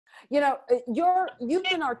You've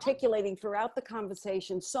been articulating throughout the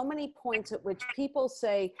conversation so many points at which people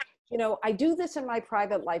say, I do this in my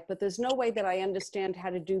private life, but there's no way that I understand how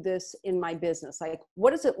to do this in my business. Like,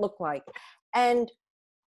 what does it look like? And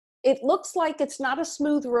it looks like it's not a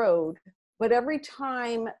smooth road, but every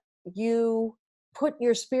time you put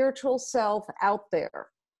your spiritual self out there,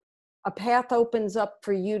 a path opens up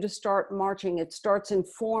for you to start marching. It starts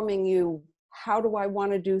informing you, how do I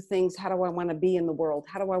want to do things? How do I want to be in the world?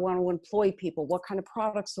 How do I want to employ people? What kind of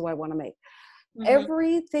products do I want to make? Mm-hmm.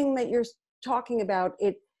 Everything that you're talking about,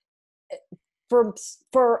 for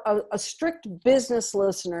a strict business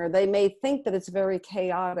listener, they may think that it's very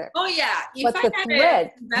chaotic. Oh yeah, if I had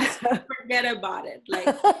an investment, forget about it.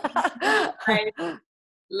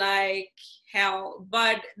 Like hell.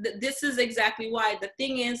 But this is exactly why. The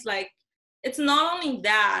thing is, like, it's not only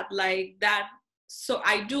that, like that. So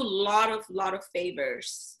I do a lot of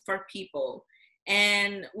favors for people,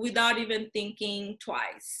 and without even thinking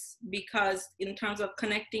twice, because in terms of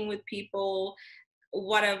connecting with people,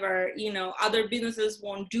 whatever, other businesses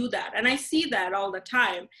won't do that. And I see that all the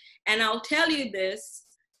time. And I'll tell you this,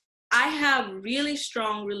 I have really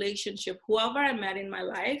strong relationship. Whoever I met in my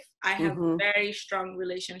life, I have very strong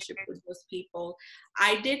relationship with those people.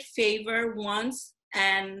 I did favor once,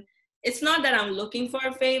 and it's not that I'm looking for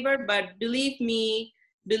a favor, but believe me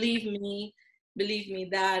that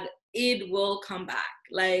it will come back.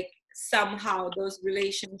 Like somehow those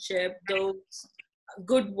relationship, those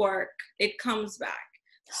good work, it comes back.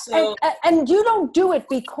 So and you don't do it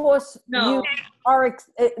because no. you are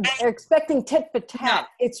expecting tit for tat. No.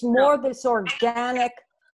 It's more this organic.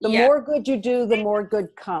 The more good you do, the more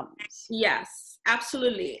good comes. Yes,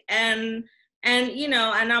 absolutely. And and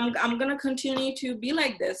I'm gonna continue to be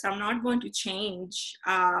like this. I'm not going to change.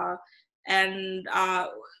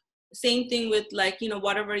 Same thing with, like,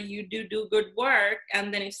 whatever you do good work.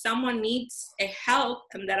 And then if someone needs a help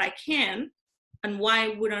and that I can, and why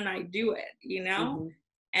wouldn't I do it?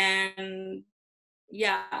 And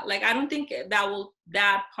yeah, like I don't think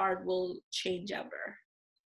that part will change ever.